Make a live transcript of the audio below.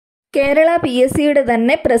കേരള PSCയുടെ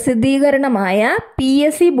തന്നെ പ്രസിദ്ധീകരണമായ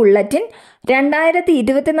PSC bulletin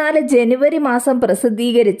 2024 ജനുവരി മാസം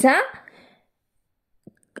പ്രസിദ്ധീകരിച്ച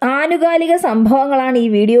ആനുകാലിക സംഭവങ്ങളാണ് ഈ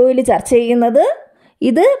വീഡിയോയിൽ ചർച്ച ചെയ്യുന്നത്.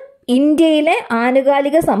 ഇത് ഇന്ത്യയിലെ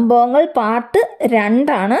ആനുകാലിക സംഭവങ്ങൾ പാർട്ട് 2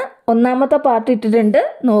 ആണ്. ഒന്നാമത്തെ പാർട്ട് ഇട്ടിട്ടുണ്ട്,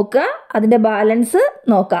 നോക്കുക. അതിൻ്റെ ബാലൻസ്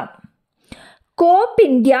നോക്കാം. കോപ്പ്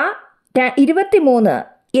ഇന്ത്യ 23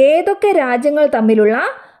 ഏതൊക്കെ രാജ്യങ്ങൾ തമ്മിലുള്ള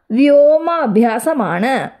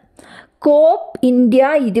വ്യോമാഭ്യാസമാണ്? കോപ്പ് ഇന്ത്യ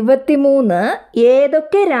 23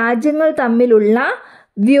 ഏതൊക്കെ രാജ്യങ്ങൾ തമ്മിലുള്ള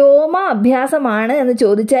വ്യോമാഭ്യാസമാണ് എന്ന്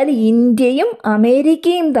ചോദിച്ചാൽ ഇന്ത്യയും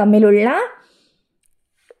അമേരിക്കയും തമ്മിലുള്ള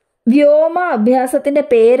വ്യോമാഭ്യാസത്തിൻ്റെ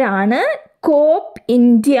പേരാണ് കോപ്പ്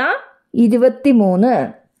ഇന്ത്യ 23.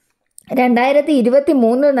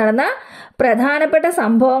 2023 നടന്ന പ്രധാനപ്പെട്ട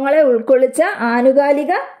സംഭവങ്ങളെ ഉൾക്കൊള്ളിച്ച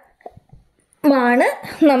ആനുകാലികമാണ്.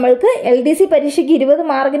 നമ്മൾക്ക് LDC പരീക്ഷയ്ക്ക് 20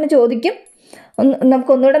 മാർക്കിന് ചോദിക്കും.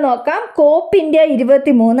 നമുക്കൊന്നുകൂടെ നോക്കാം. കോപ്പ് ഇന്ത്യ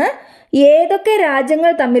 23 ഏതൊക്കെ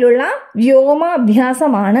രാജ്യങ്ങൾ തമ്മിലുള്ള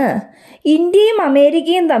വ്യോമാഭ്യാസമാണ്? ഇന്ത്യയും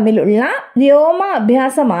അമേരിക്കയും തമ്മിലുള്ള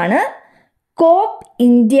വ്യോമാഭ്യാസമാണ് കോപ്പ്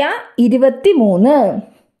ഇന്ത്യ 23.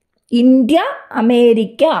 India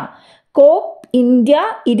America. കോപ്പ് ഇന്ത്യ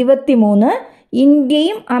 23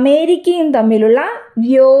 ഇന്ത്യയും അമേരിക്കയും തമ്മിലുള്ള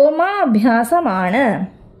വ്യോമാഭ്യാസമാണ്.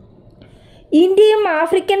 ഇന്ത്യയും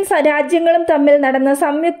ആഫ്രിക്കൻ രാജ്യങ്ങളും തമ്മിൽ നടന്ന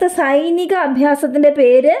സംയുക്ത സൈനിക അഭ്യാസത്തിൻ്റെ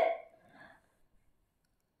പേര്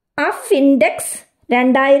അഫ് ഇൻഡെക്സ്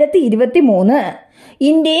 2023.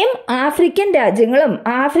 ഇന്ത്യയും ആഫ്രിക്കൻ രാജ്യങ്ങളും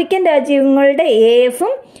ആഫ്രിക്കൻ രാജ്യങ്ങളുടെ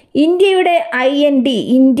AFും ഇന്ത്യയുടെ IND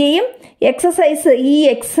ഇന്ത്യയും എക്സസൈസ്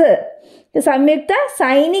EX സംയുക്ത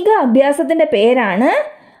സൈനിക അഭ്യാസത്തിൻ്റെ പേരാണ്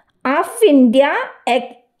അഫ്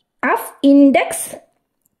ഇൻഡെക്സ്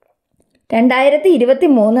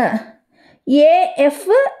 2023. AF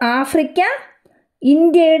ആഫ്രിക്ക,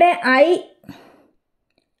 ഇന്ത്യയുടെ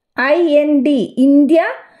IND ഇന്ത്യ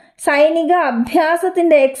സൈനിക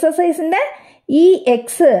അഭ്യാസത്തിൻ്റെ എക്സസൈസിൻ്റെ EX.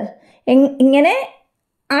 ഇങ്ങനെ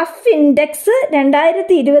അഫ് ഇൻഡെക്സ്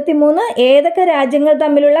 2023 ഏതൊക്കെ രാജ്യങ്ങൾ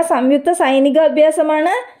തമ്മിലുള്ള സംയുക്ത സൈനിക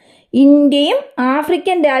അഭ്യാസമാണ്? ഇന്ത്യയും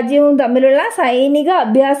ആഫ്രിക്കൻ രാജ്യവും തമ്മിലുള്ള സൈനിക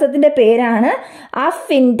അഭ്യാസത്തിൻ്റെ പേരാണ് അഫ്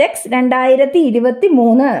ഇൻഡെക്സ്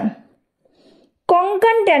 2023.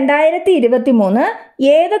 കൊങ്കൺ 2023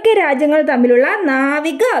 ഏതൊക്കെ രാജ്യങ്ങൾ തമ്മിലുള്ള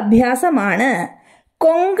നാവിക അഭ്യാസമാണ്?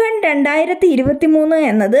 കൊങ്കൺ 2023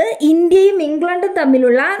 എന്നത് ഇന്ത്യയും ഇംഗ്ലണ്ടും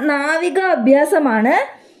തമ്മിലുള്ള നാവിക അഭ്യാസമാണ്.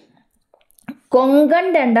 കൊങ്കൺ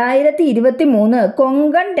 2023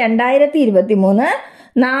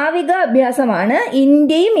 നാവിക അഭ്യാസമാണ്.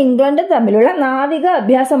 ഇന്ത്യയും ഇംഗ്ലണ്ടും തമ്മിലുള്ള നാവിക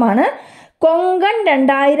അഭ്യാസമാണ് കൊങ്കൺ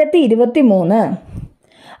 2023.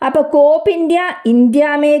 അപ്പോൾ കോപ്പ് ഇന്ത്യ, ഇന്ത്യ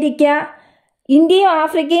അമേരിക്ക, ഇന്ത്യയും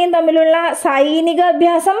ആഫ്രിക്കയും തമ്മിലുള്ള സൈനിക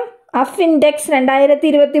അഭ്യാസം അഫ് ഇൻഡെക്സ്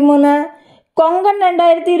 2023. കൊങ്കൺ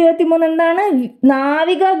 2023 എന്താണ്?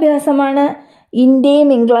 നാവികാഭ്യാസമാണ് ഇന്ത്യയും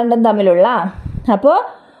ഇംഗ്ലണ്ടും തമ്മിലുള്ള. അപ്പോൾ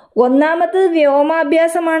ഒന്നാമത്തത്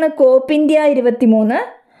വ്യോമാഭ്യാസമാണ് കോപ്പ് ഇന്ത്യ 23.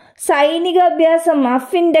 സൈനികാഭ്യാസം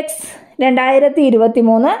അഫ് ഇൻഡെക്സ്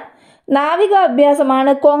 2023.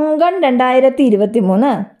 നാവികാഭ്യാസമാണ് കൊങ്കൺ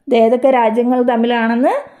 2023. ഇത് ഏതൊക്കെ രാജ്യങ്ങൾ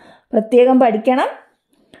തമ്മിലാണെന്ന് പ്രത്യേകം പഠിക്കണം.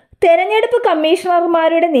 തെരഞ്ഞെടുപ്പ്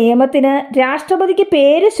കമ്മീഷണർമാരുടെ നിയമത്തിന് രാഷ്ട്രപതിക്ക്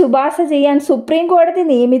പേര് ശുപാർശ ചെയ്യാൻ സുപ്രീം കോടതി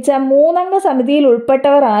നിയമിച്ച 3 അംഗ സമിതിയിൽ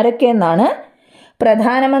ഉൾപ്പെട്ടവർ ആരൊക്കെയെന്നാണ്?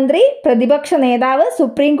 പ്രധാനമന്ത്രി, പ്രതിപക്ഷ നേതാവ്,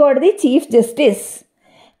 സുപ്രീം കോടതി ചീഫ് ജസ്റ്റിസ്.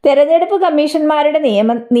 തെരഞ്ഞെടുപ്പ് കമ്മീഷന്മാരുടെ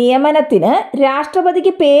നിയമനത്തിന്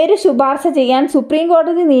രാഷ്ട്രപതിക്ക് പേര് ശുപാർശ ചെയ്യാൻ സുപ്രീം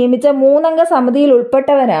കോടതി നിയമിച്ച 3 അംഗ സമിതിയിൽ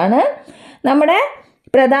ഉൾപ്പെട്ടവരാണ് നമ്മുടെ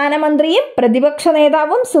പ്രധാനമന്ത്രിയും പ്രതിപക്ഷ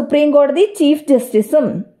നേതാവും സുപ്രീം കോടതി ചീഫ് ജസ്റ്റിസും.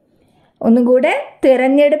 ഒന്നുകൂടെ,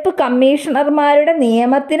 തെരഞ്ഞെടുപ്പ് കമ്മീഷണർമാരുടെ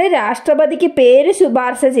നിയമനത്തിന് രാഷ്ട്രപതിക്ക് പേര്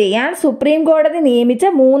ശുപാർശ ചെയ്യാൻ സുപ്രീം കോടതി നിയമിച്ച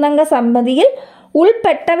 3 അംഗ സമിതിയിൽ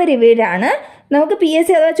ഉൾപ്പെട്ടവരിവരാണ്. നമുക്ക്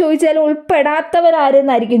PSC അഥവാ ചോദിച്ചാലും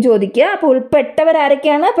ഉൾപ്പെടാത്തവരാരെന്നായിരിക്കും ചോദിക്കുക. അപ്പോൾ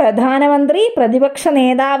ഉൾപ്പെട്ടവരാരൊക്കെയാണ്? പ്രധാനമന്ത്രി, പ്രതിപക്ഷ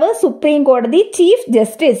നേതാവ്, സുപ്രീം കോടതി ചീഫ്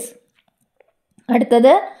ജസ്റ്റിസ്.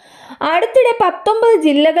 അടുത്തത്, അടുത്തിടെ 19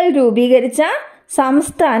 ജില്ലകൾ രൂപീകരിച്ച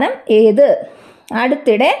സംസ്ഥാനം ഏത്?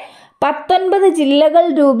 അടുത്തിടെ 19 ജില്ലകൾ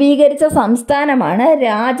രൂപീകരിച്ച സംസ്ഥാനമാണ്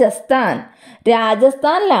രാജസ്ഥാൻ.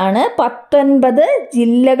 രാജസ്ഥാനിലാണ് 19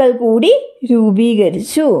 ജില്ലകൾ കൂടി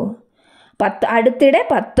രൂപീകരിച്ചു. അടുത്തിടെ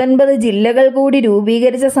 19 ജില്ലകൾ കൂടി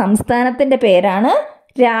രൂപീകരിച്ച സംസ്ഥാനത്തിൻ്റെ പേരാണ്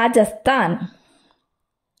രാജസ്ഥാൻ.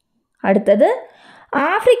 അടുത്തത്,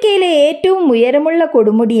 ആഫ്രിക്കയിലെ ഏറ്റവും ഉയരമുള്ള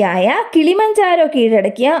കൊടുമുടിയായ കിളിമഞ്ചാരോ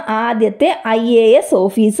കീഴടക്കിയ ആദ്യത്തെ IAS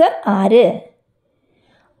ഓഫീസർ ആര്?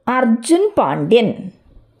 അർജുൻ പാണ്ഡ്യൻ.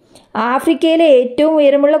 ആഫ്രിക്കയിലെ ഏറ്റവും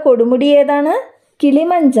ഉയരമുള്ള കൊടുമുടി ഏതാണ്?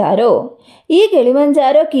 കിളിമഞ്ചാരോ. ഈ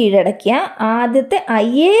കിളിമഞ്ചാരോ കീഴടക്കിയ ആദ്യത്തെ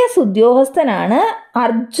IAS ഉദ്യോഗസ്ഥനാണ്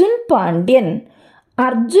അർജുൻ പാണ്ഡ്യൻ.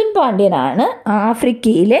 അർജുൻ പാണ്ഡ്യനാണ്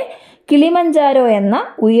ആഫ്രിക്കയിലെ കിളിമഞ്ചാരോ എന്ന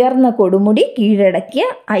ഉയർന്ന കൊടുമുടി കീഴടക്കിയ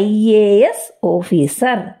IAS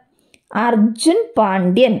ഓഫീസർ. അർജുൻ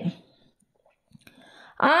പാണ്ഡ്യൻ.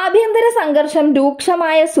 ആഭ്യന്തര സംഘർഷം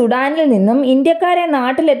രൂക്ഷമായ സുഡാനിൽ നിന്നും ഇന്ത്യക്കാരെ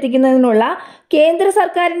നാട്ടിലെത്തിക്കുന്നതിനുള്ള കേന്ദ്ര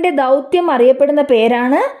സർക്കാരിന്റെ ദൗത്യം അറിയപ്പെടുന്ന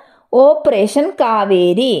പേരാണ് ഓപ്പറേഷൻ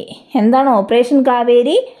കാവേരി. എന്താണ് ഓപ്പറേഷൻ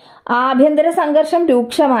കാവേരി? ആഭ്യന്തര സംഘർഷം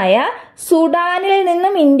രൂക്ഷമായ സുഡാനിൽ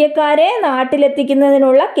നിന്നും ഇന്ത്യക്കാരെ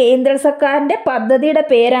നാട്ടിലെത്തിക്കുന്നതിനുള്ള കേന്ദ്ര സർക്കാരിന്റെ പദ്ധതിയുടെ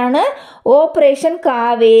പേരാണ് ഓപ്പറേഷൻ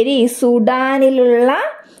കാവേരി. സുഡാനിലുള്ള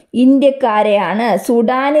ഇന്ത്യക്കാരെയാണ്.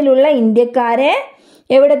 സുഡാനിലുള്ള ഇന്ത്യക്കാരെ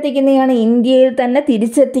എവിടെ എത്തിക്കുന്നതാണ്? ഇന്ത്യയിൽ തന്നെ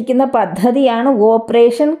തിരിച്ചെത്തിക്കുന്ന പദ്ധതിയാണ്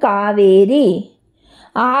ഓപ്പറേഷൻ കാവേരി.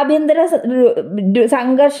 ആഭ്യന്തര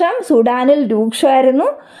സംഘർഷം സുഡാനിൽ രൂക്ഷമായിരുന്നു.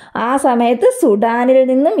 ആ സമയത്ത് സുഡാനിൽ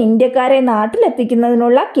നിന്നും ഇന്ത്യക്കാരെ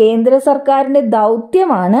നാട്ടിലെത്തിക്കുന്നതിനുള്ള കേന്ദ്ര സർക്കാരിന്റെ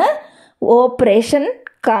ദൗത്യമാണ് ഓപ്പറേഷൻ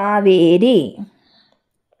കാവേരി.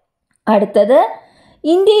 അടുത്തത്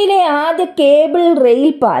ഇന്ത്യയിലെ ആദ്യ കേബിൾ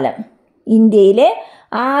റെയിൽ പാലം. ഇന്ത്യയിലെ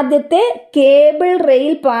ആദ്യത്തെ കേബിൾ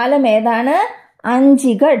റെയിൽ പാലം ഏതാണ്?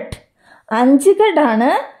 അഞ്ചിഘട്ട്. അഞ്ചിഘട്ട്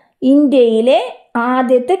ആണ് ഇന്ത്യയിലെ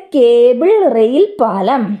ആദ്യത്തെ കേബിൾ റെയിൽ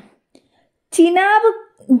പാലം.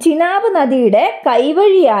 ചിനാബ് നദിയുടെ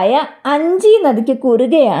കൈവഴിയായ അഞ്ചി നദിക്ക്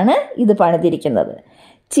കുറുകെയാണ് ഇത് പണിതിരിക്കുന്നത്.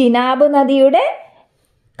 ചിനാബ് നദിയുടെ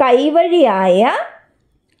കൈവഴിയായ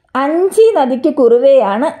അഞ്ചി നദിക്ക്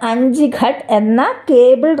കുറുകെയാണ് അഞ്ചിഘട്ട് എന്ന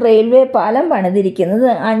കേബിൾ റെയിൽവേ പാലം പണിതിരിക്കുന്നത്.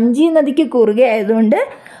 അഞ്ചി നദിക്ക് കുറുകെ ആയതുകൊണ്ട്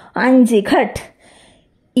അഞ്ചിഘട്ട്.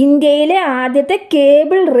 ഇന്ത്യയിലെ ആദ്യത്തെ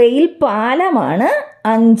കേബിൾ റെയിൽ പാലമാണ്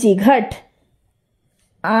അഞ്ചിഘട്ട്.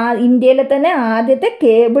 ഇന്ത്യയിലെ തന്നെ ആദ്യത്തെ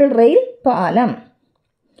കേബിൾ റെയിൽ പാലം.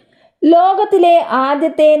 ലോകത്തിലെ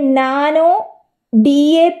ആദ്യത്തെ നാനോ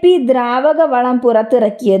DAP ദ്രാവക വളം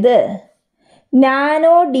പുറത്തിറക്കിയത്.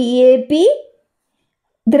 നാനോ DAP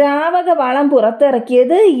ദ്രാവക വളം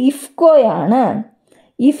പുറത്തിറക്കിയത് ഇഫ്കോയാണ്.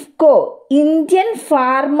 IFFCO, Indian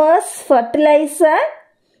farmers fertiliser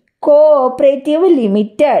cooperative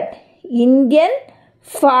limited. Indian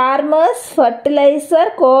farmers fertiliser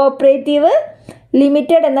cooperative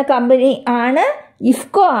limited എന്ന കമ്പനി ആണ്,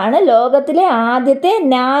 ഇഫ്കോ ആണ് ലോകത്തിലെ ആദ്യത്തെ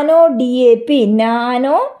നാനോ DAP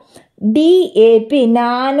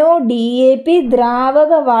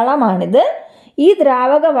ദ്രാവക വളമാണിത്. ഈ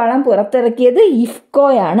ദ്രാവക വളം പുറത്തിറക്കിയത്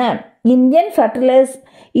ഇഫ്കോയാണ്. Indian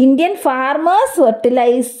farmers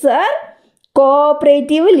fertiliser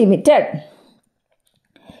cooperative limited.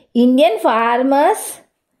 Indian farmers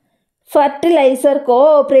fertiliser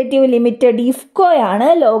cooperative limited ഇഫ്കോയാണ്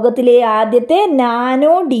ലോകത്തിലെ ആദ്യത്തെ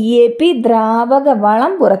നാനോ DAP ദ്രാവക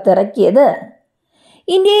വളം പുറത്തിറക്കിയത്.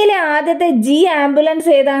 ഇന്ത്യയിലെ ആദ്യത്തെ ആംബുലൻസ്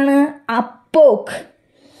ഏതാണ്? അപ്പോക്ക്.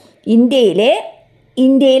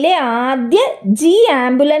 ഇന്ത്യയിലെ ആദ്യ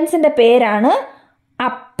ആംബുലൻസിന്റെ പേരാണ്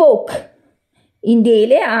അപ്പോക്ക്.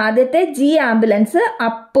 ഇന്ത്യയിലെ ആദ്യത്തെ ആംബുലൻസ്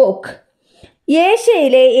അപ്പോക്ക്.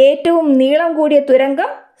 ഏഷ്യയിലെ ഏറ്റവും നീളം കൂടിയ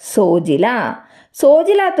തുരങ്കം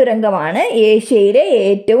സോജില തുരങ്കമാണ് ഏഷ്യയിലെ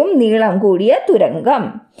ഏറ്റവും നീളം കൂടിയ തുരങ്കം.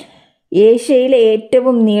 ഏഷ്യയിലെ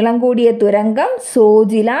ഏറ്റവും നീളം കൂടിയ തുരങ്കം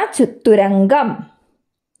സോജില തുരങ്കം.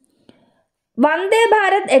 വന്ദേ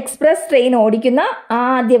ഭാരത് എക്സ്പ്രസ് ട്രെയിൻ ഓടിക്കുന്ന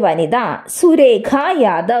ആദ്യ വനിത സുരേഖ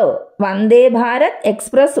യാദവ്. വന്ദേ ഭാരത്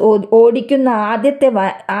എക്സ്പ്രസ് ഓടിക്കുന്ന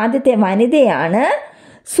ആദ്യത്തെ വനിതയാണ്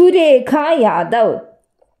സുരേഖ യാദവ്.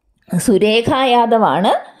 സുരേഖ യാദവ്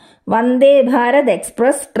ആണ് വന്ദേ ഭാരത്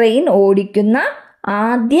എക്സ്പ്രസ് ട്രെയിൻ ഓടിക്കുന്ന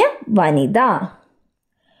ആദ്യ വനിത.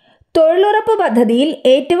 തൊഴിലുറപ്പ് പദ്ധതിയിൽ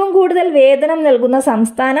ഏറ്റവും കൂടുതൽ വേതനം നൽകുന്ന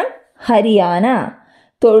സംസ്ഥാനം ഹരിയാന.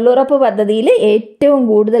 തൊഴിലുറപ്പ് പദ്ധതിയിൽ ഏറ്റവും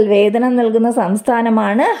കൂടുതൽ വേതനം നൽകുന്ന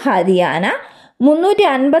സംസ്ഥാനമാണ് ഹരിയാന.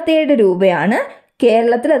 357 രൂപയാണ്.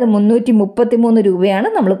 കേരളത്തിൽ അത് 333 രൂപയാണ്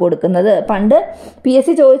നമ്മൾ കൊടുക്കുന്നത്. പണ്ട് PSC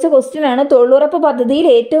ചോദിച്ച ക്വസ്റ്റ്യൻ ആണ് തൊഴിലുറപ്പ് പദ്ധതിയിൽ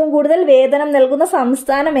ഏറ്റവും കൂടുതൽ വേതനം നൽകുന്ന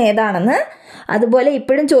സംസ്ഥാനം ഏതാണെന്ന്. അതുപോലെ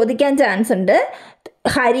ഇപ്പോഴും ചോദിക്കാൻ ചാൻസ് ഉണ്ട്.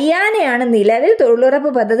 ഹരിയാനയാണ് നിലവിൽ തൊഴിലുറപ്പ്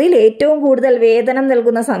പദ്ധതിയിൽ ഏറ്റവും കൂടുതൽ വേതനം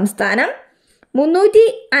നൽകുന്ന സംസ്ഥാനം.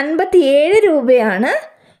 357 രൂപയാണ്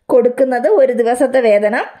കൊടുക്കുന്നത് ഒരു ദിവസത്തെ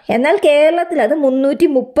വേതനം. എന്നാൽ കേരളത്തിൽ അത്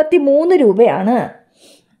 333 രൂപയാണ്.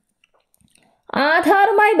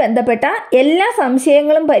 ആധാറുമായി ബന്ധപ്പെട്ട എല്ലാ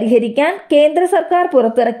സംശയങ്ങളും പരിഹരിക്കാൻ കേന്ദ്ര സർക്കാർ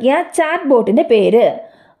പുറത്തിറക്കിയ ചാറ്റ് ബോട്ടിന്റെ പേര്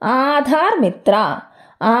ആധാർ മിത്ര.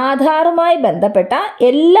 ആധാറുമായി ബന്ധപ്പെട്ട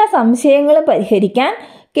എല്ലാ സംശയങ്ങളും പരിഹരിക്കാൻ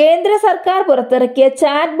കേന്ദ്ര സർക്കാർ പുറത്തിറക്കിയ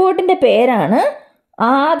ചാറ്റ് ബോട്ടിന്റെ പേരാണ്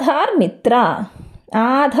ആധാർ മിത്ര.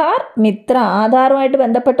 ആധാറുമായിട്ട്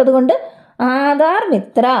ബന്ധപ്പെട്ടത് കൊണ്ട് ആധാർ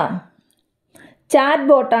മിത്ര ചാറ്റ്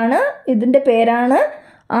ബോട്ടാണ്. ഇതിന്റെ പേരാണ്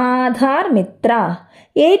ആധാർ മിത്ര.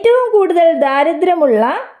 ഏറ്റവും കൂടുതൽ ദാരിദ്ര്യമുള്ള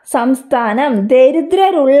സംസ്ഥാനം,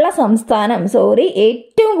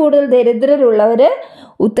 ഏറ്റവും കൂടുതൽ ദരിദ്രരുള്ളവർ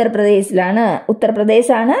ഉത്തർപ്രദേശിലാണ്.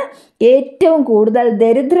 ഉത്തർപ്രദേശാണ് ഏറ്റവും കൂടുതൽ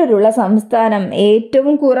ദരിദ്രരുള്ള സംസ്ഥാനം.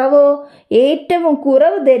 ഏറ്റവും കുറവ്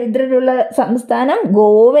ദരിദ്രരുള്ള സംസ്ഥാനം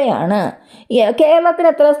ഗോവയാണ്. കേരളത്തിന്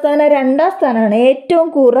എത്ര സ്ഥാനം? 2ാം സ്ഥാനമാണ്. ഏറ്റവും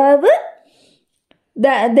കുറവ്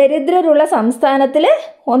ദരിദ്രരുള്ള സംസ്ഥാനത്തിൽ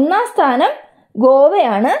 1ാം സ്ഥാനം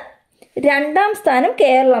ഗോവയാണ്, 2ാം സ്ഥാനം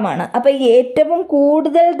കേരളമാണ്. അപ്പം ഏറ്റവും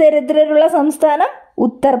കൂടുതൽ ദരിദ്രരുള്ള സംസ്ഥാനം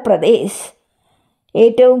ഉത്തർപ്രദേശ്.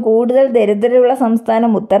 ഏറ്റവും കൂടുതൽ ദരിദ്രരുള്ള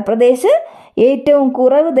സംസ്ഥാനം ഉത്തർപ്രദേശ്, ഏറ്റവും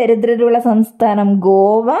കുറവ് ദരിദ്രരുള്ള സംസ്ഥാനം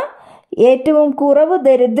ഗോവ, ഏറ്റവും കുറവ്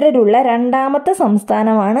ദരിദ്രരുള്ള 2ാമത്തെ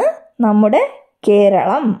സംസ്ഥാനമാണ് നമ്മുടെ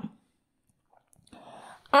Keralam.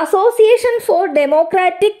 Association for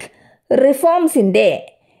Democratic റിഫോംസിൻ്റെ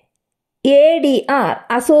ADR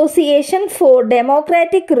association for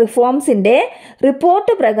Democratic റിഫോംസിൻ്റെ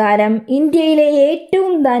report പ്രകാരം ഇന്ത്യയിലെ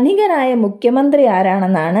ഏറ്റവും ധനികനായ മുഖ്യമന്ത്രി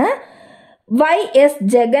ആരാണെന്നാണ് YS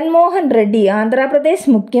ജഗൻമോഹൻ റെഡ്ഡി.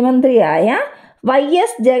 ആന്ധ്രാപ്രദേശ് മുഖ്യമന്ത്രിയായ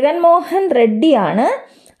YS Jaganmohan റെഡ്ഡിയാണ്.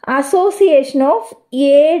 Association of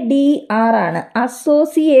ADR ആണ്,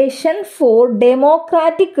 association for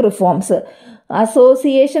Democratic reforms.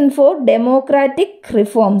 Association for Democratic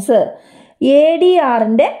reforms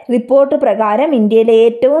ADRന്റെ report പ്രകാരം ഇന്ത്യയിലെ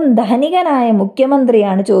ഏറ്റവും ധനികനായ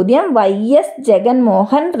മുഖ്യമന്ത്രിയാണ്. ചോദ്യം. YS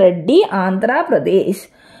ജഗൻമോഹൻ റെഡ്ഡി, ആന്ധ്രാപ്രദേശ്.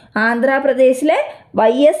 ആന്ധ്രാപ്രദേശിലെ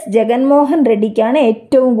YS ജഗൻമോഹൻ റെഡ്ഡിക്കാണ്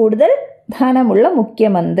ഏറ്റവും കൂടുതൽ ധനമുള്ള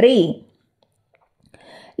മുഖ്യമന്ത്രി.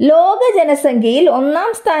 ലോക ജനസംഖ്യയിൽ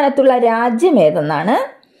 1ാം സ്ഥാനത്തുള്ള രാജ്യം ഏതെന്നാണ്?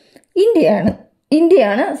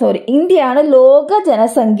 ഇന്ത്യയാണ് ലോക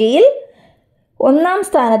ജനസംഖ്യയിൽ 1ാം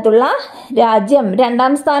സ്ഥാനത്തുള്ള രാജ്യം.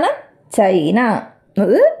 2ാം സ്ഥാനം ചൈന.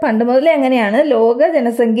 അത് പണ്ട് മുതലേ അങ്ങനെയാണ്. ലോക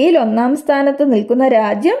ജനസംഖ്യയിൽ 1ാം സ്ഥാനത്ത് നിൽക്കുന്ന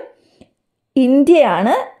രാജ്യം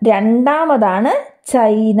ഇന്ത്യയാണ്, 2ാമതാണ്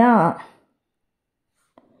ചൈന.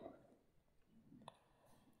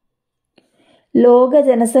 ലോക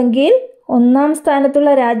ജനസംഖ്യയിൽ 1ാം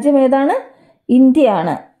സ്ഥാനത്തുള്ള രാജ്യം ഏതാണ്?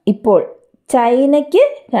 ഇന്ത്യയാണ്. ഇപ്പോൾ ചൈനയ്ക്ക്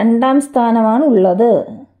 2ാം സ്ഥാനമാണ് ഉള്ളത്.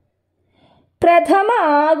 പ്രഥമ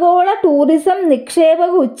ആഗോള ടൂറിസം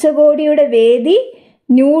നിക്ഷേപക ഉച്ചകോടിയുടെ വേദി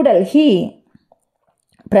ന്യൂഡൽഹി.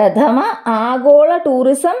 പ്രഥമ ആഗോള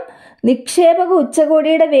ടൂറിസം നിക്ഷേപക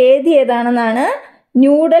ഉച്ചകോടിയുടെ വേദി ഏതാണെന്നാണ്?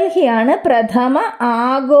 ന്യൂഡൽഹിയാണ് പ്രഥമ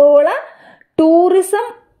ആഗോള ടൂറിസം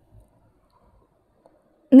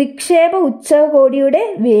നിക്ഷേപ ഉച്ചകോടിയുടെ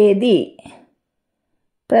വേദി.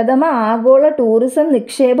 പ്രഥമ ആഗോള ടൂറിസം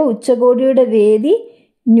നിക്ഷേപ ഉച്ചകോടിയുടെ വേദി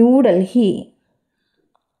ന്യൂഡൽഹി.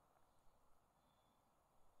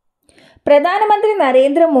 പ്രധാനമന്ത്രി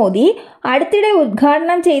നരേന്ദ്രമോദി അടുത്തിടെ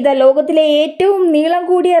ഉദ്ഘാടനം ചെയ്ത ലോകത്തിലെ ഏറ്റവും നീളം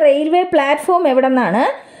കൂടിയ railway platform എവിടെന്നാണ്?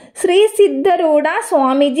 Shri സിദ്ധരൂഢ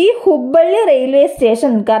Swamiji Hubballi railway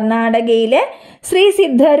station. കർണാടകയിലെ ശ്രീ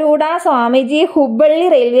സിദ്ധരൂഢ സ്വാമിജി ഹുബ്ബള്ളി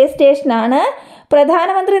റെയിൽവേ സ്റ്റേഷനാണ്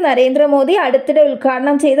പ്രധാനമന്ത്രി നരേന്ദ്രമോദി അടുത്തിടെ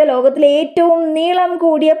ഉദ്ഘാടനം ചെയ്ത ലോകത്തിലെ ഏറ്റവും നീളം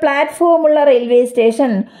കൂടിയ പ്ലാറ്റ്ഫോമുള്ള റെയിൽവേ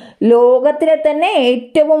സ്റ്റേഷൻ. ലോകത്തിലെ തന്നെ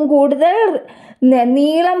ഏറ്റവും കൂടുതൽ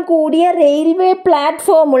നീളം കൂടിയ റെയിൽവേ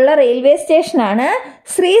പ്ലാറ്റ്ഫോമുള്ള റെയിൽവേ സ്റ്റേഷനാണ്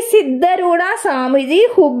ശ്രീ സിദ്ധരൂഢ സ്വാമിജി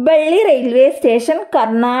ഹുബ്ബള്ളി റെയിൽവേ സ്റ്റേഷൻ,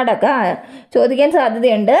 കർണാടക. ചോദിക്കാൻ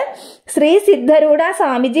സാധ്യതയുണ്ട്. Shri സിദ്ധരൂഢ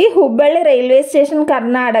Swamiji Hubballi railway station,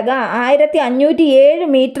 Karnataka. 1507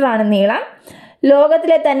 മീറ്ററാണ് നീളം.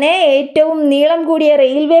 ലോകത്തിലെ തന്നെ ഏറ്റവും നീളം കൂടിയ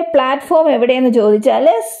റെയിൽവേ പ്ലാറ്റ്ഫോം എവിടെയെന്ന് ചോദിച്ചാൽ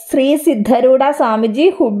Shri സിദ്ധരൂഢ Swamiji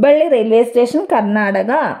Hubballi railway station,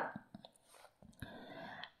 Karnataka.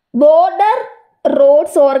 Border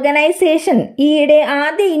roads organisation ഈയിടെ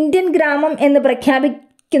ആദ്യ ഇന്ത്യൻ ഗ്രാമം എന്ന്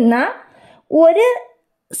പ്രഖ്യാപിക്കുന്ന ഒരു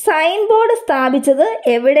സൈൻ ബോർഡ് സ്ഥാപിച്ചത്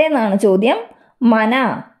എവിടെയെന്നാണ് ചോദ്യം. മന.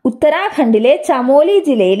 ഉത്തരാഖണ്ഡിലെ ചമോലി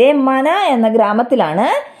ജില്ലയിലെ മന എന്ന ഗ്രാമത്തിലാണ്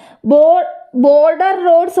ബോർഡർ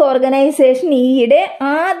റോഡ്സ് ഓർഗനൈസേഷൻ ഈയിടെ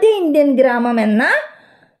ആദ്യ ഇന്ത്യൻ ഗ്രാമം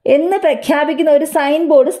എന്ന് പ്രഖ്യാപിക്കുന്ന ഒരു സൈൻ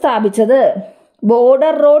ബോർഡ് സ്ഥാപിച്ചത്.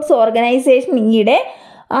 ബോർഡർ റോഡ്സ് ഓർഗനൈസേഷൻ ഈയിടെ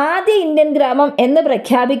ആദ്യ ഇന്ത്യൻ ഗ്രാമം എന്ന്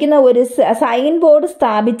പ്രഖ്യാപിക്കുന്ന ഒരു സൈൻ ബോർഡ്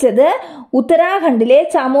സ്ഥാപിച്ചത് ഉത്തരാഖണ്ഡിലെ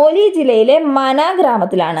ചമോലി ജില്ലയിലെ മന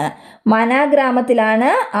ഗ്രാമത്തിലാണ്. മന ഗ്രാമത്തിലാണ്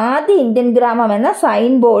ആദ്യ ഇന്ത്യൻ ഗ്രാമം എന്ന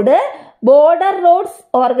sign board border roads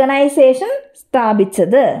organisation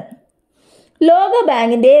സ്ഥാപിച്ചത്. ലോക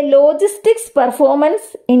ബാങ്കിന്റെ ലോജിസ്റ്റിക് പെർഫോമൻസ്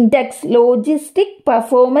ഇൻഡെക്സ്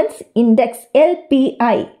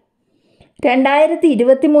LPI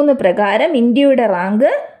 2023 പ്രകാരം ഇന്ത്യയുടെ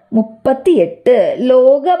റാങ്ക് 38.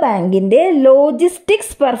 ലോക ബാങ്കിന്റെ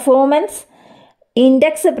ലോജിസ്റ്റിക്സ് പെർഫോമൻസ്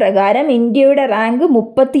ഇൻഡെക്സ് പ്രകാരം ഇന്ത്യയുടെ റാങ്ക്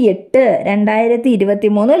 38.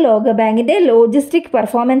 2023 ലോക ബാങ്കിന്റെ ലോജിസ്റ്റിക്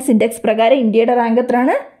പെർഫോമൻസ് ഇൻഡെക്സ് പ്രകാരം ഇന്ത്യയുടെ റാങ്ക്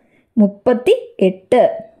എത്രയാണ്? 38.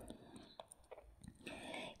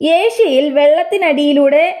 ഏഷ്യയിൽ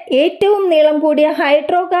വെള്ളത്തിനടിയിലൂടെ ഏറ്റവും നീളം കൂടിയ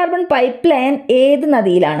ഹൈഡ്രോ കാർബൺ പൈപ്പ് ലൈൻ ഏത്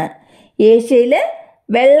നദിയിലാണ്? ഏഷ്യയിൽ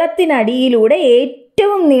വെള്ളത്തിനടിയിലൂടെ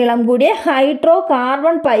ഏറ്റവും നീളം കൂടിയ hydro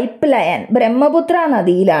carbon pipe line Brahmaputra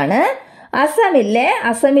നദിയിലാണ്.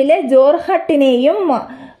 അസമിലെ ജോർഹട്ടിനെയും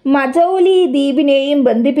മജൌലി ദ്വീപിനെയും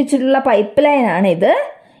ബന്ധിപ്പിച്ചിട്ടുള്ള പൈപ്പ് ലൈനാണിത്.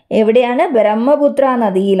 എവിടെയാണ്? ബ്രഹ്മപുത്ര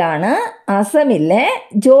നദിയിലാണ്. അസമിലെ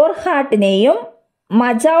ജോർഹാട്ടിനെയും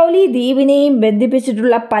മജൌലി ദ്വീപിനെയും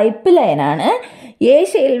ബന്ധിപ്പിച്ചിട്ടുള്ള പൈപ്പ് ലൈനാണ്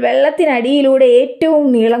ഏഷ്യയിൽ വെള്ളത്തിനടിയിലൂടെ ഏറ്റവും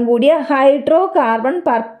നീളം കൂടിയ hydro carbon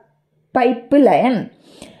pipe line.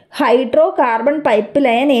 Hydro carbon pipe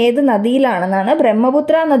line ഏത് നദിയിലാണെന്നാണ്?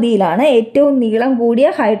 ബ്രഹ്മപുത്ര നദിയിലാണ് ഏറ്റവും നീളം കൂടിയ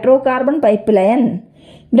hydro carbon pipe line.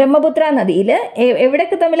 Brahmaputra നദിയിൽ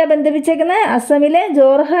എവിടെയൊക്കെ തമ്മിലാണ് ബന്ധിപ്പിച്ചേക്കുന്നത്? അസമിലെ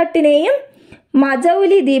ജോർഹട്ടിനെയും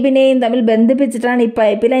മജൌലി ദ്വീപിനെയും തമ്മിൽ ബന്ധിപ്പിച്ചിട്ടാണ് ഈ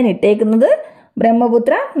പൈപ്പ് ലൈൻ ഇട്ടേക്കുന്നത്.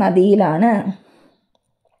 ബ്രഹ്മപുത്ര നദിയിലാണ്.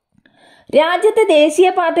 രാജ്യത്തെ ദേശീയ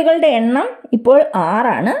പാർട്ടികളുടെ എണ്ണം ഇപ്പോൾ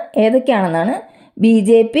 6 ഏതൊക്കെയാണെന്നാണ്?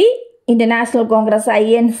 BJP, Indian national Congress,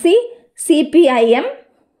 INC, CPIM,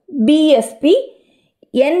 BSP,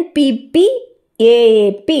 NPP,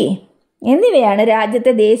 AAP എന്നിവയാണ്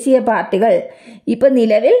രാജ്യത്തെ ദേശീയ പാർട്ടികൾ. ഇപ്പൊ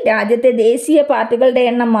നിലവിൽ രാജ്യത്തെ ദേശീയ പാർട്ടികളുടെ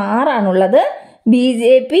എണ്ണം 6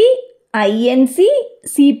 BJP, INC,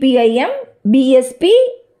 CPIM, BSP,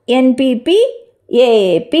 NPP,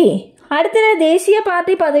 AAP. അടുത്തിടെ ദേശീയ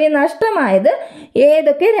പാർട്ടി പദവി നഷ്ടമായത്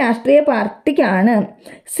ഏതൊക്കെ രാഷ്ട്രീയ പാർട്ടിക്കാണ്?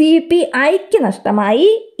 CPIക്ക് നഷ്ടമായി,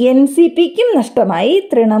 NCPക്കും നഷ്ടമായി,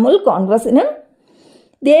 തൃണമൂൽ കോൺഗ്രസിനും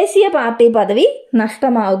ദേശീയ പാർട്ടി പദവി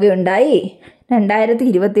നഷ്ടമാവുകയുണ്ടായി.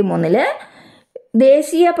 2023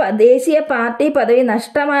 ദേശീയ പാർട്ടി പദവി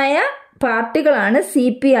നഷ്ടമായ പാർട്ടികളാണ്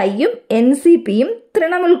CPIയും NCPയും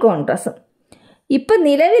തൃണമൂൽ കോൺഗ്രസും. ഇപ്പൊ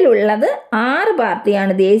നിലവിലുള്ളത് 6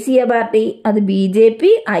 പാർട്ടിയാണ് ദേശീയ പാർട്ടി. അത് BJP,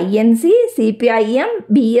 INC, CPIM,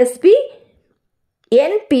 BSP,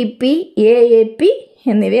 NPP, AAP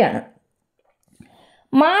എന്നിവയാണ്.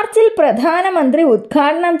 മാർച്ചിൽ പ്രധാനമന്ത്രി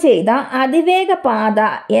ഉദ്ഘാടനം ചെയ്ത അതിവേഗ പാത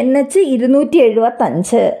NH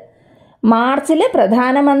 275. മാർച്ചിൽ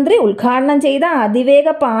പ്രധാനമന്ത്രി ഉദ്ഘാടനം ചെയ്ത അതിവേഗ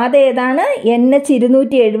പാത ഏതാണ്? NH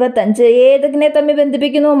 275. ഏതിനെ തമ്മിൽ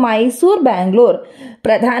ബന്ധിപ്പിക്കുന്നു? മൈസൂർ ബാംഗ്ലൂർ.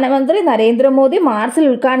 പ്രധാനമന്ത്രി നരേന്ദ്രമോദി മാർച്ചിൽ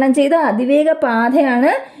ഉദ്ഘാടനം ചെയ്ത അതിവേഗ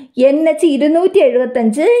പാതയാണ് NH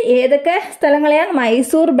 275. ഏതൊക്കെ സ്ഥലങ്ങളെയാണ്?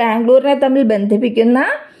 മൈസൂർ ബാംഗ്ലൂരിനെ തമ്മിൽ ബന്ധിപ്പിക്കുന്ന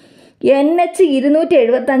NH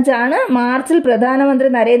 275 മാർച്ചിൽ പ്രധാനമന്ത്രി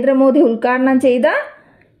നരേന്ദ്രമോദി ഉദ്ഘാടനം ചെയ്ത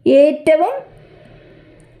ഏറ്റവും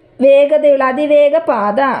അതിവേഗ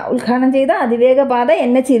പാത.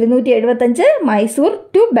 NH 275 Mysore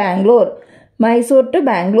to Bangalore.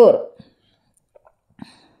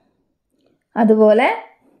 അതുപോലെ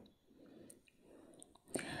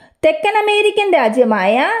തെക്കൻ അമേരിക്കൻ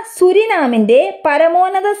രാജ്യമായ സുരിനാമിന്റെ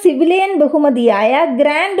പരമോന്നത സിവിലിയൻ ബഹുമതിയായ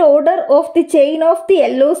grand order of the chain of the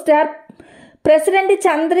yellow star president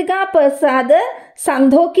Chandrika Prasad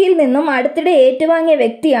സന്തോക്കിയിൽ നിന്നും അടുത്തിടെ ഏറ്റുവാങ്ങിയ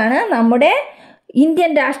വ്യക്തിയാണ് നമ്മുടെ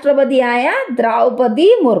ഇന്ത്യൻ രാഷ്ട്രപതിയായ ദ്രൗപദി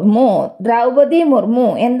മുർമു.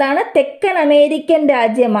 എന്താണ്? തെക്കൻ അമേരിക്കൻ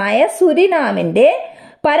രാജ്യമായ സുരിനാമിന്റെ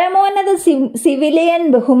പരമോന്നത സിവിലിയൻ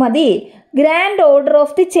ബഹുമതി grand order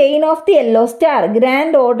of the chain of the yellow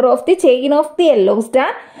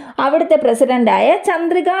star അവിടുത്തെ പ്രസിഡന്റായ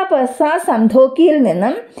ചന്ദ്രിക പ്രസാദ്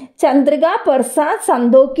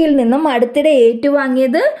സന്തോക്കിയിൽ നിന്നും അടുത്തിടെ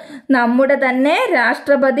ഏറ്റുവാങ്ങിയത് നമ്മുടെ തന്നെ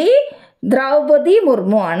രാഷ്ട്രപതി ദ്രൗപദി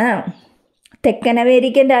മുർമു ആണ്. തെക്കൻ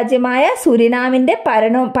അമേരിക്കൻ രാജ്യമായ സുരിനാമിന്റെ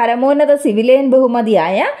പരമോന്നത സിവിലിയൻ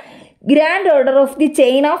ബഹുമതിയായ grand order of the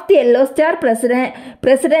chain of the yellow star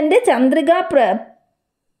president Chandrika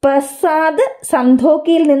Prasad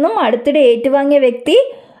സന്തോക്കിയിൽ നിന്നും അടുത്തിടെ ഏറ്റുവാങ്ങിയ വ്യക്തി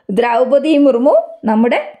ദ്രൗപദി മുർമു,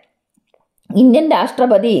 നമ്മുടെ ഇന്ത്യൻ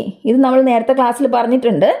രാഷ്ട്രപതി. ഇത് നമ്മൾ നേരത്തെ ക്ലാസ്സിൽ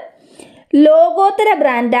പറഞ്ഞിട്ടുണ്ട്. ലോകോത്തര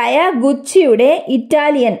ബ്രാൻഡായ ഗുച്ചിയുടെ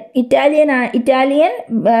ഇറ്റാലിയൻ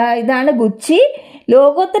ഇതാണ് ഗുച്ചി.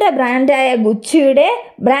 ലോകോത്തര ബ്രാൻഡായ ഗുച്ചിയുടെ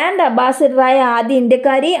ബ്രാൻഡ് അംബാസിഡറായ ആദ്യ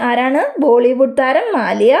ഇന്ത്യക്കാരി ആരാണ്? ബോളിവുഡ് താരം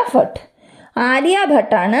ആലിയ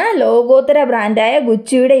ഭട്ടാണ് ലോകോത്തര ബ്രാൻഡായ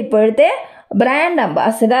ഗുച്ചിയുടെ ഇപ്പോഴത്തെ ബ്രാൻഡ്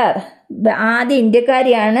അംബാസിഡർ. ആദ്യ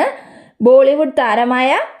ഇന്ത്യക്കാരിയാണ് ബോളിവുഡ് താരമായ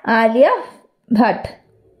ആലിയ ഭട്ട്.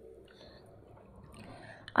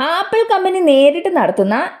 ആപ്പിൾ കമ്പനി നേരിട്ട്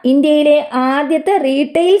നടത്തുന്ന ഇന്ത്യയിലെ ആദ്യത്തെ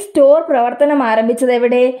റീറ്റെയിൽ സ്റ്റോർ പ്രവർത്തനം ആരംഭിച്ചത്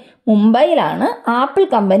എവിടെ? മുംബൈയിലാണ് ആപ്പിൾ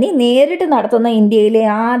കമ്പനി നേരിട്ട് നടത്തുന്ന ഇന്ത്യയിലെ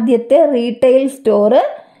ആദ്യത്തെ റീറ്റെയിൽ സ്റ്റോർ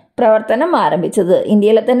പ്രവർത്തനം ആരംഭിച്ചത്.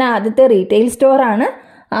 ഇന്ത്യയിലെ തന്നെ ആദ്യത്തെ റീറ്റെയിൽ സ്റ്റോറാണ്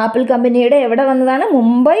ആപ്പിൾ കമ്പനിയുടെ. എവിടെ വന്നതാണ്?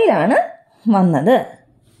 മുംബൈയിലാണ് വന്നത്.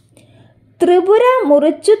 ത്രിപുര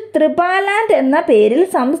മുറിച്ചു ത്രിപാലാൻഡ് എന്ന പേരിൽ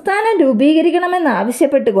സംസ്ഥാനം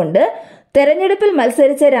രൂപീകരിക്കണമെന്നാവശ്യപ്പെട്ടുകൊണ്ട് തെരഞ്ഞെടുപ്പിൽ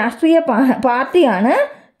മത്സരിച്ച രാഷ്ട്രീയ പാർട്ടിയാണ്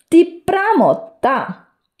തിപ്ര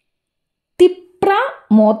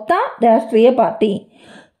മോത്ത രാഷ്ട്രീയ പാർട്ടി.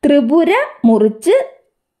 ത്രിപുര മുറിച്ച്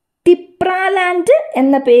തിപ്രാലാൻഡ്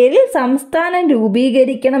എന്ന പേരിൽ സംസ്ഥാനം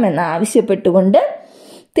രൂപീകരിക്കണമെന്ന് ആവശ്യപ്പെട്ടുകൊണ്ട്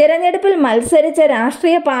തിരഞ്ഞെടുപ്പിൽ മത്സരിച്ച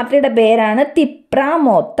രാഷ്ട്രീയ പാർട്ടിയുടെ പേരാണ്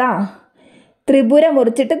തിപ്രാമോത്ത. ത്രിപുര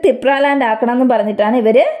മുറിച്ചിട്ട് തിപ്രാലാൻഡ് ആക്കണം എന്ന് പറഞ്ഞിട്ടാണ്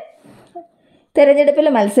ഇവര് തിരഞ്ഞെടുപ്പിൽ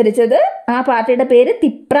മത്സരിച്ചത്. ആ പാർട്ടിയുടെ പേര്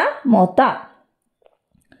തിപ്രാമോത്ത.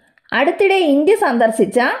 അടുത്തിടെ ഇന്ത്യ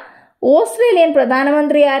സന്ദർശിച്ച ഓസ്ട്രേലിയൻ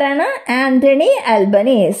പ്രധാനമന്ത്രി ആരാണ്? Anthony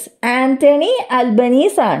Albanese. ആന്റണി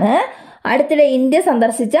അൽബനീസ് ആണ് അടുത്തിടെ ഇന്ത്യ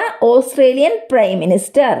സന്ദർശിച്ച ഓസ്ട്രേലിയൻ പ്രൈം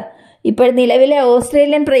മിനിസ്റ്റർ. ഇപ്പോൾ നിലവിലെ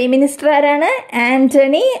ഓസ്ട്രേലിയൻ പ്രൈം മിനിസ്റ്റർ ആരാണ്?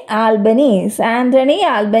 Anthony Albanese. ആന്റണി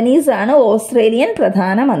ആൽബനീസ് ആണ് ഓസ്ട്രേലിയൻ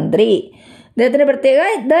പ്രധാനമന്ത്രി. ഇദ്ദേഹത്തിന്റെ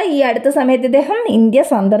പ്രത്യേകത ഈ അടുത്ത സമയത്ത് ഇദ്ദേഹം ഇന്ത്യ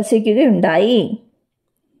സന്ദർശിക്കുകയുണ്ടായി.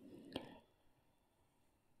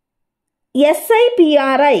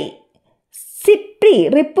 SIPRI സിപ്രി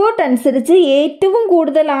റിപ്പോർട്ട് അനുസരിച്ച് ഏറ്റവും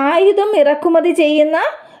കൂടുതൽ ആയുധം ഇറക്കുമതി ചെയ്യുന്ന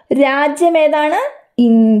രാജ്യം ഏതാണ്?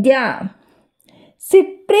 ഇന്ത്യ.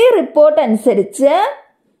 സിപ്രി റിപ്പോർട്ട് അനുസരിച്ച്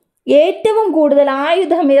ഏറ്റവും കൂടുതൽ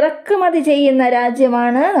ആയുധം ഇറക്കുമതി ചെയ്യുന്ന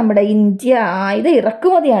രാജ്യമാണ് നമ്മുടെ ഇന്ത്യ. ആയുധം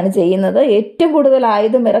ഇറക്കുമതിയാണ് ചെയ്യുന്നത്. ഏറ്റവും കൂടുതൽ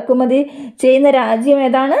ആയുധം ഇറക്കുമതി ചെയ്യുന്ന രാജ്യം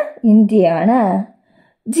ഏതാണ്? ഇന്ത്യയാണ്.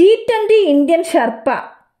 G20 ഇന്ത്യൻ ഷെർപ്പ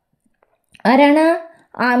ആരാണ്?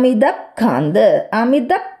 അമിതാഭ് കാന്ത്.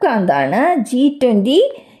 അമിതാഭ് കാന്ത് ആണ് G20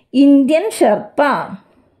 Indian sherpa.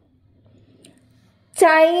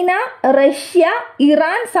 China, Russia,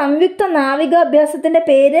 Iran സംയുക്ത നാവികാഭ്യാസത്തിന്റെ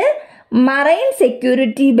പേര് മറൈൻ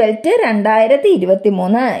സെക്യൂരിറ്റി ബെൽറ്റ്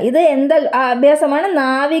 2023. ഇത് എന്താ അഭ്യാസമാണ്?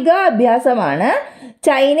 നാവിക അഭ്യാസമാണ്.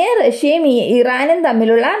 ചൈനയും റഷ്യയും ഇറാനും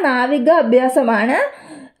തമ്മിലുള്ള നാവിക അഭ്യാസമാണ്.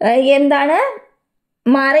 എന്താണ്?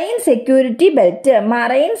 Marine security belt.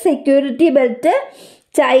 Marine security belt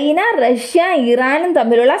China, Russia, ഇറാനും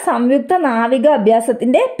തമ്മിലുള്ള സംയുക്ത നാവിക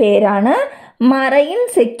അഭ്യാസത്തിന്റെ പേരാണ് മറൈൻ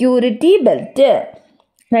സെക്യൂരിറ്റി ബെൽറ്റ്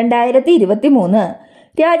 2023.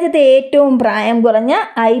 രാജ്യത്തെ ഏറ്റവും പ്രായം കുറഞ്ഞ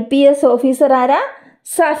IPS ഓഫീസർ ആരാ?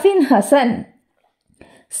 സഫിൻ ഹസൻ.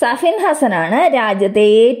 സഫിൻ ഹസൻ ആണ് രാജ്യത്തെ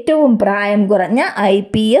ഏറ്റവും പ്രായം കുറഞ്ഞ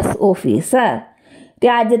IPS ഓഫീസർ.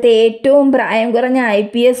 രാജ്യത്തെ ഏറ്റവും പ്രായം കുറഞ്ഞ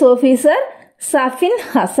IPS ഓഫീസർ സഫിൻ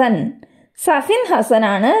ഹസൻ. സഫിൻ ഹസൻ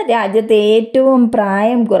ആണ് രാജ്യത്തെ ഏറ്റവും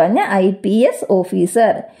പ്രായം കുറഞ്ഞ IPS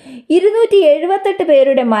ഓഫീസർ. 278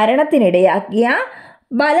 പേരുടെ മരണത്തിനിടയാക്കിയ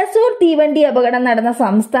ബലസോർ തീവണ്ടി അപകടം നടന്ന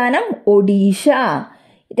സംസ്ഥാനം Odisha.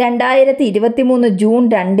 2023 June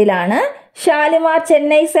 2 Shalimar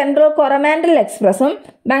Chennai central Coromandel എക്സ്പ്രസും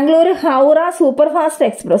Bengaluru Howrah superfast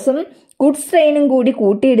എക്സ്പ്രസും goods ട്രെയിനും കൂടി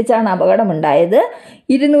കൂട്ടിയിടിച്ചാണ് അപകടമുണ്ടായത്.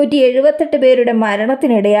 278 പേരുടെ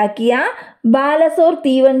മരണത്തിനിടയാക്കിയ ബാലസോർ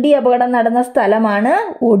തീവണ്ടി അപകടം നടന്ന സ്ഥലമാണ്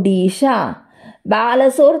ഒഡീഷ.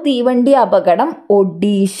 ബാലസോർ തീവണ്ടി അപകടം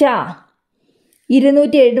ഒഡീഷ.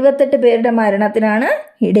 278 പേരുടെ മരണത്തിനാണ്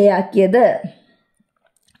ഇടയാക്കിയത്.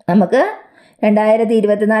 നമുക്ക്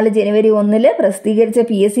 2024 ജനുവരി 1 പ്രസിദ്ധീകരിച്ച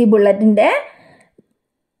PSC ബുള്ളറ്റിന്റെ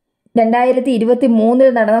 2023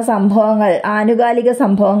 നടന്ന സംഭവങ്ങൾ, ആനുകാലിക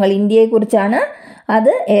സംഭവങ്ങൾ ഇന്ത്യയെക്കുറിച്ചാണ്.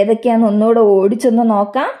 അത് ഏതൊക്കെയാണെന്ന് ഒന്നുകൂടെ ഓടിച്ചൊന്ന്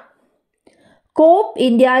നോക്കാം. കോപ്പ്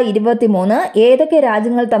ഇന്ത്യ 23 ഏതൊക്കെ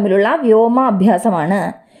രാജ്യങ്ങൾ തമ്മിലുള്ള വ്യോമാഭ്യാസമാണ്?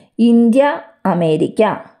 India, America.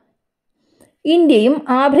 ഇന്ത്യയും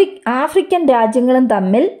ആഫ്രിക്കൻ രാജ്യങ്ങളും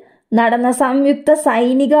തമ്മിൽ നടന്ന സംയുക്ത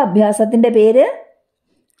സൈനിക അഭ്യാസത്തിന്റെ പേര്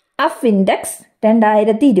അഫിൻഡെക്സ്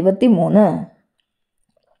 2023.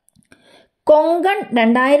 കൊങ്കൺ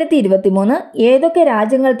 2023 ഏതൊക്കെ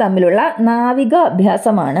രാജ്യങ്ങൾ തമ്മിലുള്ള നാവിക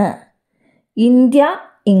അഭ്യാസമാണ്? India,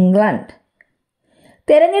 England.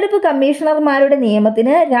 തെരഞ്ഞെടുപ്പ് കമ്മീഷണർമാരുടെ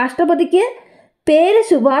നിയമനത്തിന് രാഷ്ട്രപതിക്ക് പേര്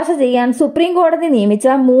ശുപാർശ ചെയ്യാൻ സുപ്രീം കോടതി നിയമിച്ച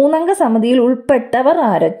 3-അംഗ സമിതിയിൽ ഉൾപ്പെട്ടവർ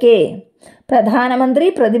ആരൊക്കെ? പ്രധാനമന്ത്രി,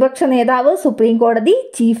 പ്രതിപക്ഷ നേതാവ്, സുപ്രീം കോടതി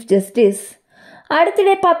ചീഫ് ജസ്റ്റിസ്.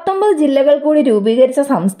 അടുത്തിടെ 19 ജില്ലകൾ കൂടി രൂപീകരിച്ച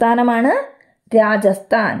സംസ്ഥാനമാണ്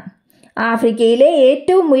രാജസ്ഥാൻ. ആഫ്രിക്കയിലെ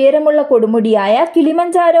ഏറ്റവും ഉയരമുള്ള കൊടുമുടിയായ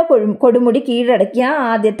കിളിമഞ്ചാരോ കൊടുമുടി കീഴടക്കിയ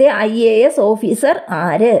ആദ്യത്തെ IAS ഓഫീസർ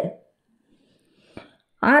ആര്?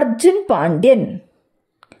 അർജുൻ പാണ്ഡ്യൻ.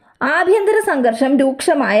 ആഭ്യന്തര സംഘർഷം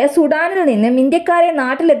രൂക്ഷമായ സുഡാനിൽ നിന്നും ഇന്ത്യക്കാരെ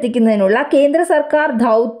നാട്ടിലെത്തിക്കുന്നതിനുള്ള കേന്ദ്ര സർക്കാർ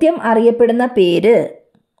ദൗത്യം അറിയപ്പെടുന്ന പേര്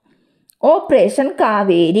ഓപ്പറേഷൻ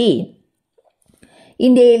കാവേരി.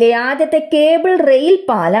 ഇന്ത്യയിലെ ആദ്യത്തെ കേബിൾ റെയിൽ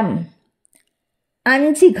പാലം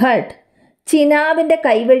അഞ്ചിഘട്ട്. ചിനാബിന്റെ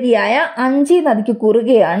കൈവഴിയായ അഞ്ചി നദിക്ക്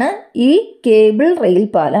കുറുകെയാണ് ഈ കേബിൾ റെയിൽ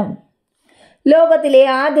പാലം. ലോകത്തിലെ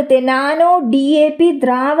ആദ്യത്തെ നാനോ DAP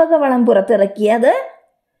ദ്രാവക വളം പുറത്തിറക്കിയത്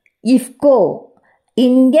IFFCO,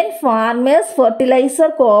 Indian farmers fertiliser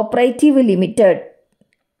cooperative limited.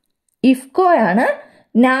 ഇഫ്കോയാണ്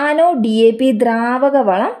nano DAP ദ്രാവക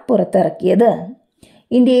വളം പുറത്തിറക്കിയത്.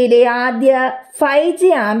 ഇന്ത്യയിലെ ആദ്യ 5G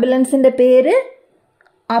ആംബുലൻസിന്റെ പേര്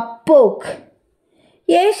അപ്പോക്.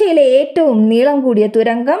 ഏഷ്യയിലെ ഏറ്റവും നീളം കൂടിയ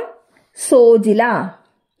തുരങ്കം സോജില.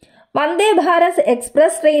 വന്ദേ ഭാരത്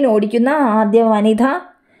എക്സ്പ്രസ് ട്രെയിൻ ഓടിക്കുന്ന ആദ്യ വനിത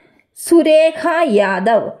സുരേഖ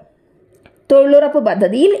യാദവ്. തൊഴിലുറപ്പ്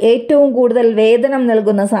പദ്ധതിയിൽ ഏറ്റവും കൂടുതൽ വേതനം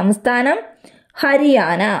നൽകുന്ന സംസ്ഥാനം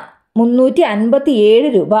ഹരിയാന, 357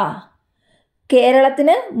 രൂപ.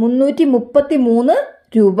 കേരളത്തിന് 333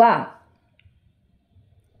 രൂപ.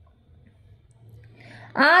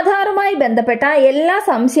 ആധാറുമായി ബന്ധപ്പെട്ട എല്ലാ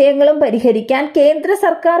സംശയങ്ങളും പരിഹരിക്കാൻ കേന്ദ്ര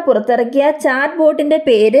സർക്കാർ പുറത്തിറക്കിയ ചാറ്റ് ബോട്ടിന്റെ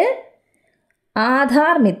പേര്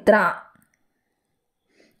ആധാർ മിത്ര.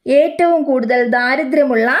 ഏറ്റവും കൂടുതൽ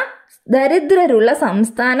ദരിദ്രരുള്ള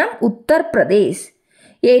സംസ്ഥാനം ഉത്തർപ്രദേശ്.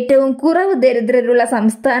 ഏറ്റവും കുറവ് ദരിദ്രരുള്ള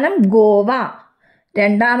സംസ്ഥാനം ഗോവ.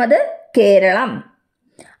 രണ്ടാമത് Keralam.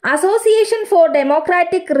 Association for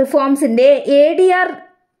Democratic റിഫോംസിന്റെ ADR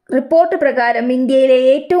report പ്രകാരം ഇന്ത്യയിലെ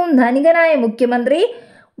ഏറ്റവും ധനികനായ മുഖ്യമന്ത്രി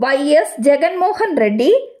YS ജഗൻമോഹൻ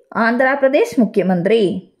റെഡ്ഡി, ആന്ധ്രാപ്രദേശ് മുഖ്യമന്ത്രി.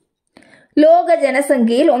 ലോക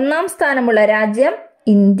ജനസംഖ്യയിൽ 1-ാം സ്ഥാനമുള്ള രാജ്യം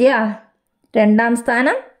ഇന്ത്യ. 2-ാം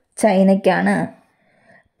സ്ഥാനം ചൈനയ്ക്കാണ്.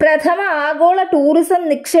 പ്രഥമ ആഗോള ടൂറിസം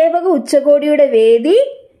നിക്ഷേപക ഉച്ചകോടിയുടെ വേദി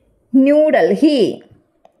ന്യൂഡൽഹി.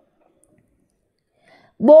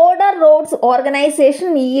 ബോർഡർ റോഡ്സ് ഓർഗനൈസേഷൻ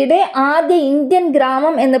ഈയിടെ ആദ്യ ഇന്ത്യൻ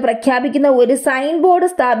ഗ്രാമം എന്ന് പ്രഖ്യാപിക്കുന്ന ഒരു സൈൻ ബോർഡ്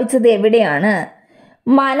സ്ഥാപിച്ചത് എവിടെയാണ്?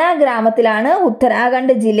 മന ഗ്രാമത്തിലാണ്,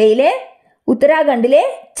 ഉത്തരാഖണ്ഡിലെ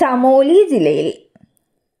ചമോലി ജില്ലയിൽ.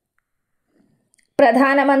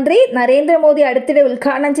 പ്രധാനമന്ത്രി നരേന്ദ്രമോദി അടുത്തിടെ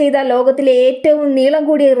ഉദ്ഘാടനം ചെയ്ത ലോകത്തിലെ ഏറ്റവും നീളം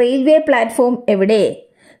കൂടിയ റെയിൽവേ പ്ലാറ്റ്ഫോം എവിടെ?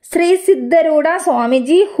 Shri സിദ്ധരൂഢ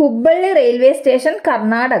Swamiji Hubballi railway station,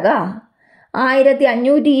 Karnataka.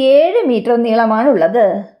 1507 metre നീളമാണുള്ളത്.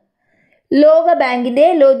 ലോക ബാങ്കിന്റെ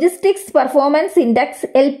ലോജിസ്റ്റിക്സ് പെർഫോമൻസ് ഇൻഡെക്സ്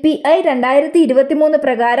LPI 2023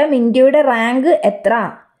 പ്രകാരം ഇന്ത്യയുടെ റാങ്ക് എത്ര?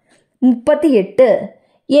 38.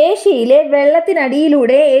 ഏഷ്യയിലെ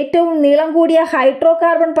വെള്ളത്തിനടിയിലൂടെ ഏറ്റവും നീളം കൂടിയ ഹൈഡ്രോ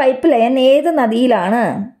കാർബൺ പൈപ്പ് ലൈൻ ഏത് നദിയിലാണ്?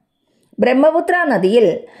 ബ്രഹ്മപുത്ര നദിയിൽ.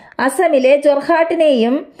 അസമിലെ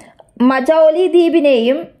ജോർഹാട്ടിനെയും മജൌലി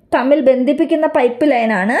ദ്വീപിനെയും തമ്മിൽ ബന്ധിപ്പിക്കുന്ന പൈപ്പ്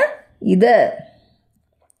ലൈനാണ് ഇത്.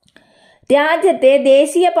 രാജ്യത്തെ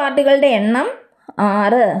ദേശീയ പാർട്ടികളുടെ എണ്ണം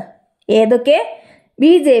 6. ഏതൊക്കെ?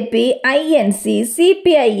 BJP, INC,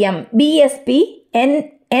 CPIM, BSP,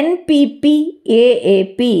 NPP,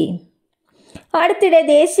 AAP. അടുത്തിടെ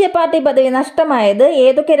ദേശീയ പാർട്ടി പദവി നഷ്ടമായത്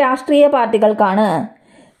ഏതൊക്കെ രാഷ്ട്രീയ പാർട്ടികൾക്കാണ്?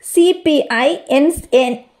 CPI,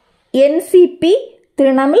 NCP,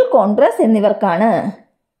 തൃണമൂൽ കോൺഗ്രസ് എന്നിവർക്കാണ്.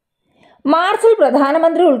 മാർച്ചിൽ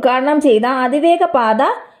പ്രധാനമന്ത്രി ഉദ്ഘാടനം ചെയ്ത അതിവേഗ പാത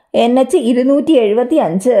NH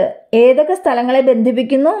 275 ഏതൊക്കെ സ്ഥലങ്ങളെ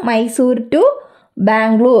ബന്ധിപ്പിക്കുന്നു? മൈസൂർ ടു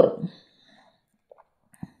ബാംഗ്ലൂർ.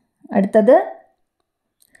 അടുത്തത്,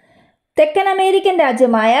 തെക്കൻ അമേരിക്കൻ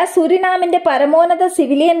രാജ്യമായ സുരിനാമിന്റെ പരമോന്നത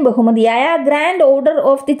സിവിലിയൻ ബഹുമതിയായ grand order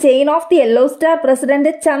of the chain of the yellow star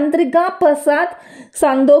president Chandrika Prasad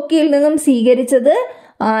സന്തോക്കിയിൽ നിന്നും സ്വീകരിച്ചത്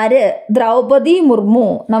ആര്? ദ്രൗപദി മുർമു,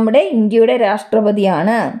 നമ്മുടെ ഇന്ത്യയുടെ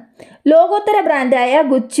രാഷ്ട്രപതിയാണ്. ലോകോത്തര ബ്രാൻഡായ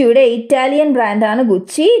ഗുച്ചിയുടെ ഇറ്റാലിയൻ ബ്രാൻഡാണ്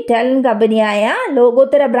ഗുച്ചി. ഇറ്റാലിയൻ കമ്പനിയായ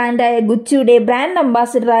ലോകോത്തര ബ്രാൻഡായ ഗുച്ചിയുടെ ബ്രാൻഡ്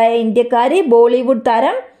അംബാസിഡറായ ഇന്ത്യക്കാരി ബോളിവുഡ്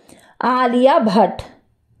താരം ആലിയ ഭട്ട്.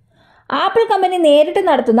 ആപ്പിൾ കമ്പനി നേരിട്ട്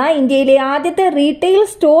നടത്തുന്ന ഇന്ത്യയിലെ ആദ്യത്തെ റീറ്റെയിൽ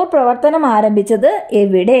സ്റ്റോർ പ്രവർത്തനം ആരംഭിച്ചത്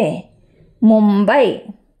എവിടെ? മുംബൈ.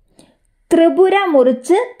 ത്രിപുര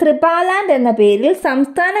മുറിച്ച് ത്രിപാലാൻഡ് എന്ന പേരിൽ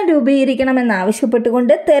സംസ്ഥാനം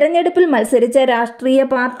രൂപീകരിക്കണമെന്നാവശ്യപ്പെട്ടുകൊണ്ട് തെരഞ്ഞെടുപ്പിൽ മത്സരിച്ച രാഷ്ട്രീയ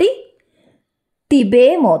പാർട്ടി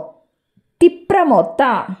തിപ്രമൊത്ത.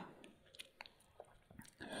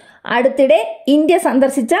 അടുത്തിടെ ഇന്ത്യ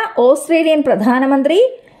സന്ദർശിച്ച ഓസ്ട്രേലിയൻ പ്രധാനമന്ത്രി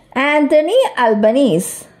ആന്റണി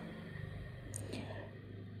അൽബനീസ്.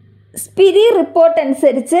 സിപ്രി റിപ്പോർട്ട്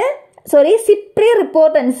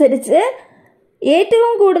അനുസരിച്ച്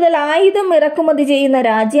ഏറ്റവും കൂടുതൽ ആയുധം ഇറക്കുമതി ചെയ്യുന്ന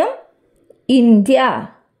രാജ്യം India.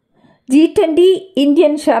 G20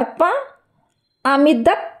 Indian sherpa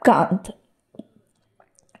Amitabh Kant.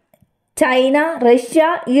 China, Russia,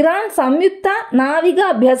 Iran സംയുക്ത നാവിക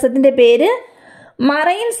അഭ്യാസത്തിന്റെ പേര്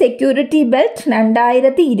മറൈൻ സെക്യൂരിറ്റി ബെൽറ്റ്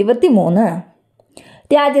 2023.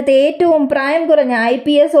 രാജ്യത്തെ ഏറ്റവും പ്രായം കുറഞ്ഞ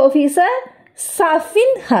IPS ഓഫീസർ സഫിൻ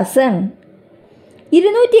ഹസൻ.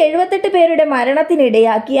 278 പേരുടെ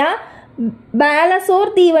മരണത്തിനിടയാക്കിയ ബാലസോർ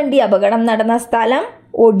തീവണ്ടി അപകടം നടന്ന സ്ഥലം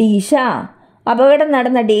ഒഡീഷ. അപകടം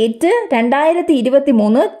നടന്ന ഡേറ്റ്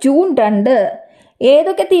 2023 ജൂൺ 2.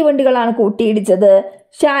 ഏതൊക്കെ തീവണ്ടികളാണ് കൂട്ടിയിടിച്ചത്?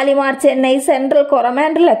 Shalimar Chennai central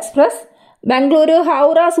Coromandel express, Bengaluru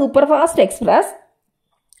Howrah superfast express,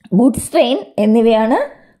 goods train എന്നിവയാണ്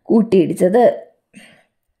കൂട്ടിയിടിച്ചത്.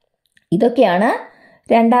 ഇതൊക്കെയാണ്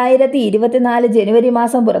 2024 ജനുവരി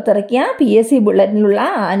മാസം പുറത്തിറക്കിയ PSC ബുള്ളറ്റിനുള്ള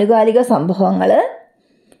ആനുകാലിക സംഭവങ്ങൾ.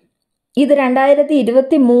 ഇത്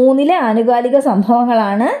 2023 ആനുകാലിക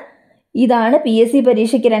സംഭവങ്ങളാണ്. ഇതാണ് PSC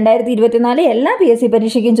പരീക്ഷയ്ക്ക് 2024 എല്ലാ PSC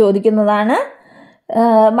പരീക്ഷയ്ക്കും ചോദിക്കുന്നതാണ്.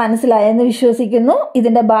 മനസ്സിലായെന്ന് വിശ്വസിക്കുന്നു.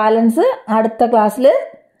 ഇതിൻ്റെ ബാലൻസ് അടുത്ത ക്ലാസ്സിൽ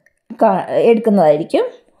എടുക്കുന്നതായിരിക്കും.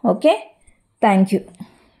 Okay, thank you.